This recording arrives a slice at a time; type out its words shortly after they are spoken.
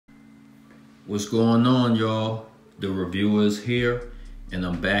What's going on, y'all? The reviewer is here, and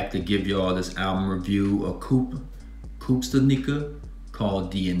I'm back to give y'all this album review of Koopsta Knicca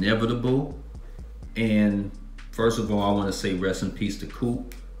called The Inevitable. And first of all, I want to say rest in peace to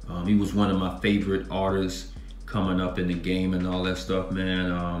Koop. He was one of my favorite artists coming up in the game and all that stuff,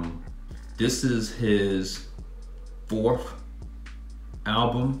 man. This is his fourth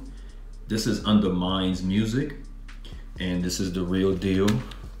album. This is under Mindz Music, and this is the real deal.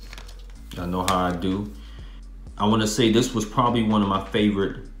 I know how I do. I want to say this was probably one of my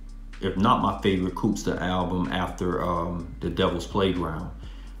favorite, if not my favorite, Koopsta album after The Devil's Playground.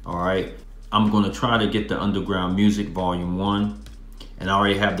 All right, I'm going to try to get the Underground Music Volume 1, and I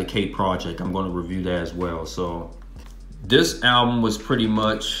already have the K Project. I'm going to review that as well. So this album was pretty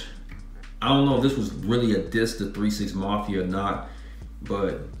much, I don't know if this was really a diss to 3 6 Mafia or not,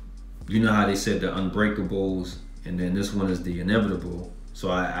 but you know how they said the Unbreakables, and then this one is The Inevitable. So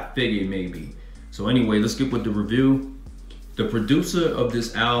I figured maybe. So anyway, let's get with the review. The producer of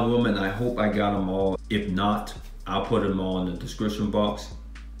this album, and I hope I got them all. If not, I'll put them all in the description box.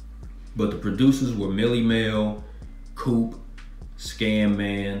 But the producers were Millie Mel, Koop, Scam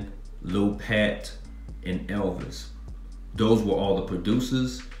Man, Lil Pat, and Elvis. Those were all the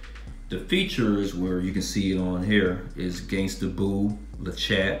producers. The features, where you can see it on here, is Gangsta Boo,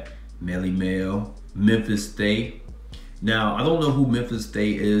 LaChat, Millie Mel, Memphis Day. Now, I don't know who Memphis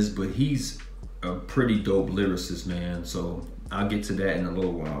Day is, but he's a pretty dope lyricist, man. So I'll get to that in a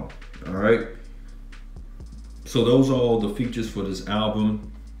little while. All right. So those are all the features for this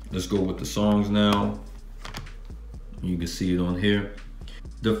album. Let's go with the songs now. You can see it on here.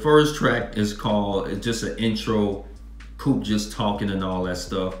 The first track is called, it's just an intro, Koop just talking and all that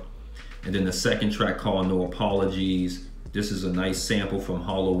stuff. And then the second track called No Apologies. This is a nice sample from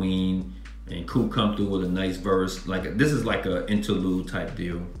Halloween. And Koop come through with a nice verse. Like, this is like an interlude type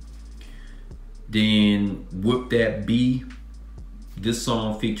deal. Then Whip That B. This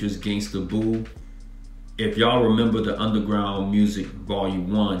song features Gangsta Boo. If y'all remember the Underground Music Volume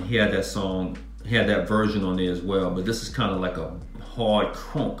 1, he had that song, he had that version on there as well. But this is kind of like a hard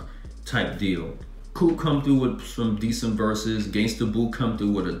crunk type deal. Koop come through with some decent verses. Gangsta Boo come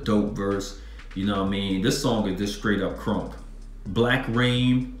through with a dope verse. You know what I mean? This song is just straight up crunk. Black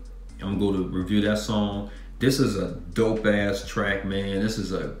Rain. I'm going to review that song. This is a dope ass track, man. This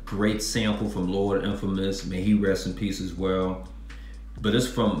is a great sample from Lord Infamous. May he rest in peace as well. But it's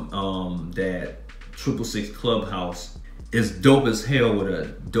from that 666 Clubhouse. It's dope as hell with a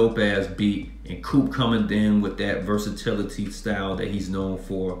dope ass beat. And Koop coming in with that versatility style that he's known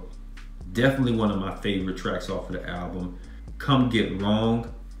for. Definitely one of my favorite tracks off of the album. Come Get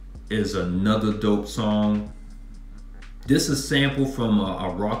Wrong is another dope song. This is sampled from a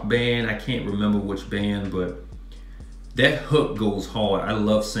rock band. I can't remember which band, but that hook goes hard. I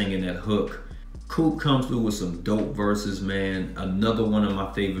love singing that hook. Koop comes through with some dope verses, man. Another one of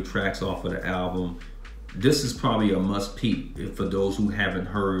my favorite tracks off of the album. This is probably a must peep for those who haven't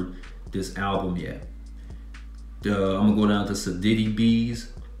heard this album yet. I'm gonna go down to Sadiddy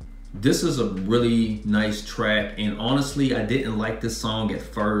Bees. This is a really nice track, and honestly, I didn't like this song at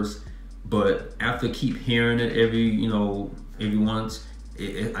first. But after keep hearing it every once,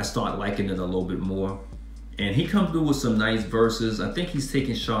 I start liking it a little bit more. And he comes through with some nice verses. I think he's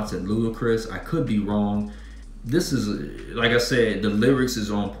taking shots at Ludacris. I could be wrong. This is, like I said, the lyrics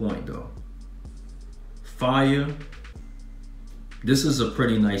is on point though. Fire. This is a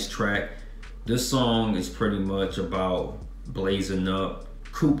pretty nice track. This song is pretty much about blazing up.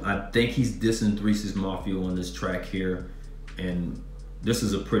 Koop, I think he's dissing 3 6 Mafia on this track here. And this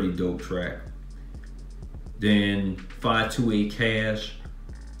is a pretty dope track. Then 528 Cash.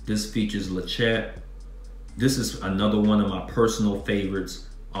 This features LaChat. This is another one of my personal favorites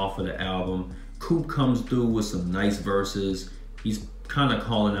off of the album. Koop comes through with some nice verses. He's kind of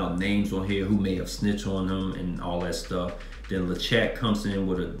calling out names on here who may have snitched on him and all that stuff. Then LaChat comes in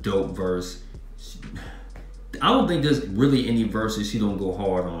with a dope verse. I don't think there's really any verses she don't go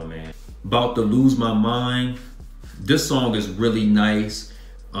hard on, man. About to Lose My Mind. This song is really nice.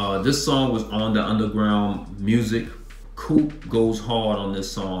 This song was on the Underground Music. Koop goes hard on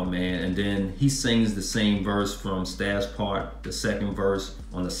this song, man. And then he sings the same verse from Stash Part, the second verse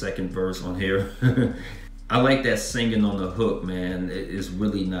on the second verse on here. I like that singing on the hook, man. It's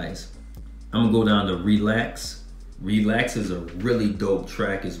really nice. I'm gonna go down to Relax. Relax is a really dope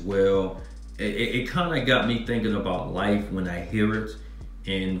track as well. It kind of got me thinking about life when I hear it.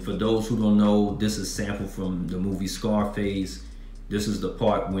 And for those who don't know, this is sampled from the movie Scarface. This is the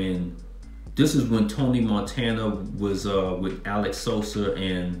part when, this is when Tony Montana was with Alex Sosa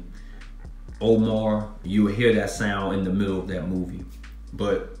and Omar. You will hear that sound in the middle of that movie.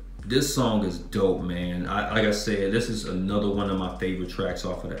 But This song is dope, man. Like I said, this is another one of my favorite tracks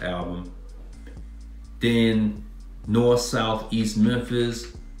off of the album. Then North, South, East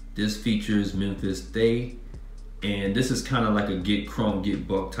Memphis. This features Memphis Day. And this is kind of like a get crunk, get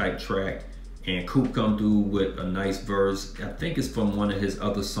buck type track. And Koop come through with a nice verse. I think it's from one of his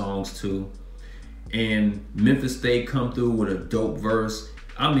other songs too. And Memphis Day come through with a dope verse.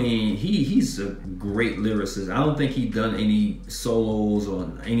 I mean, he's a great lyricist. I don't think he done any solos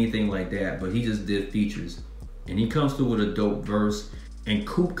or anything like that, but he just did features. And he comes through with a dope verse. And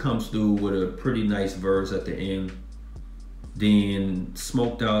Koop comes through with a pretty nice verse at the end. Then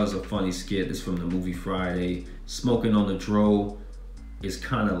Smoked Out is a funny skit. It's from the movie Friday. Smoking on the Dro is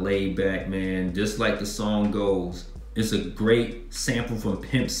kind of laid back, man. Just like the song goes. It's a great sample from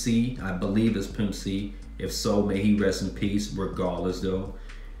Pimp C. I believe it's Pimp C. If so, may he rest in peace, regardless though.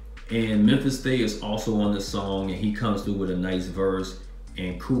 And Memphis Day is also on the song, and he comes through with a nice verse.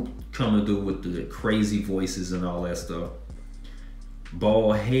 And Koop coming through with the crazy voices and all that stuff.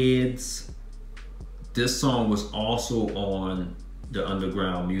 Bald Heads. This song was also on the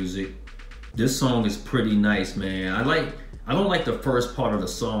Underground Music. This song is pretty nice, man. I don't like the first part of the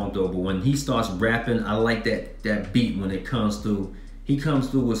song though, but when he starts rapping, I like that beat when it comes through. He comes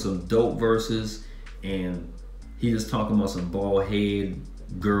through with some dope verses, and he just talking about some bald head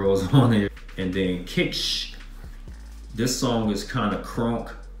girls on there. And then Kick. This song is kind of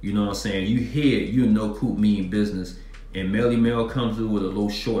crunk, you know what I'm saying? You hear it, you know Koop mean business. And Melly Mel comes through with a little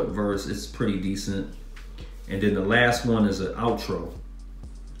short verse. It's pretty decent. And then the last one is an outro.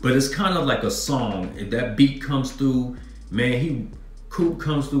 But it's kind of like a song. If that beat comes through, man, Koop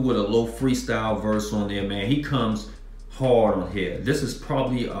comes through with a low freestyle verse on there, man. He comes hard on here. This is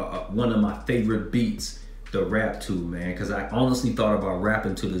probably one of my favorite beats to rap to, man, because I honestly thought about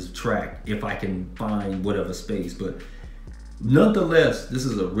rapping to this track if I can find whatever space. But nonetheless, this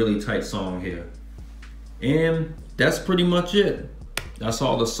is a really tight song here. And that's pretty much it. That's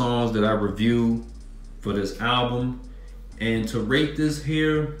all the songs that I reviewed for this album. And to rate this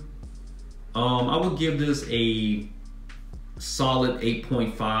here, I would give this a solid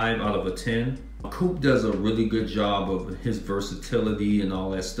 8.5 out of a 10. Koop does a really good job of his versatility and all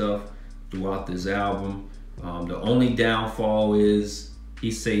that stuff throughout this album. The only downfall is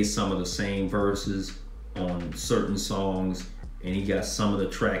he says some of the same verses on certain songs, and he got some of the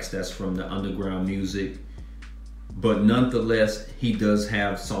tracks that's from the Underground Music. But nonetheless, he does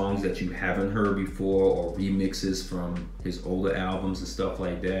have songs that you haven't heard before or remixes from his older albums and stuff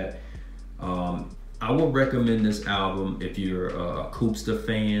like that. I would recommend this album if you're a Koopsta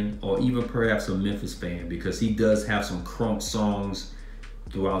fan or even perhaps a Memphis fan, because he does have some crunk songs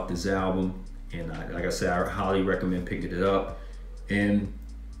throughout this album. And like I said, I highly recommend picking it up. And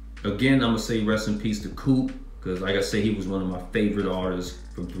again, I'm gonna say rest in peace to Koop, because like I said, he was one of my favorite artists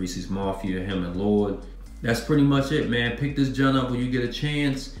from 3 6 Mafia, him and Lord. That's pretty much it, man. Pick this joint up when you get a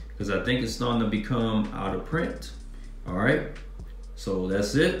chance, because I think it's starting to become out of print. All right, so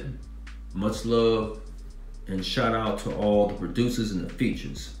that's it. Much love and shout out to all the producers and the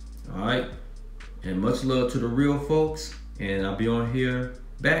features. All right, and much love to the real folks, and I'll be on here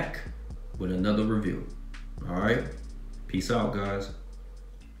back with another review. All right, peace out, guys.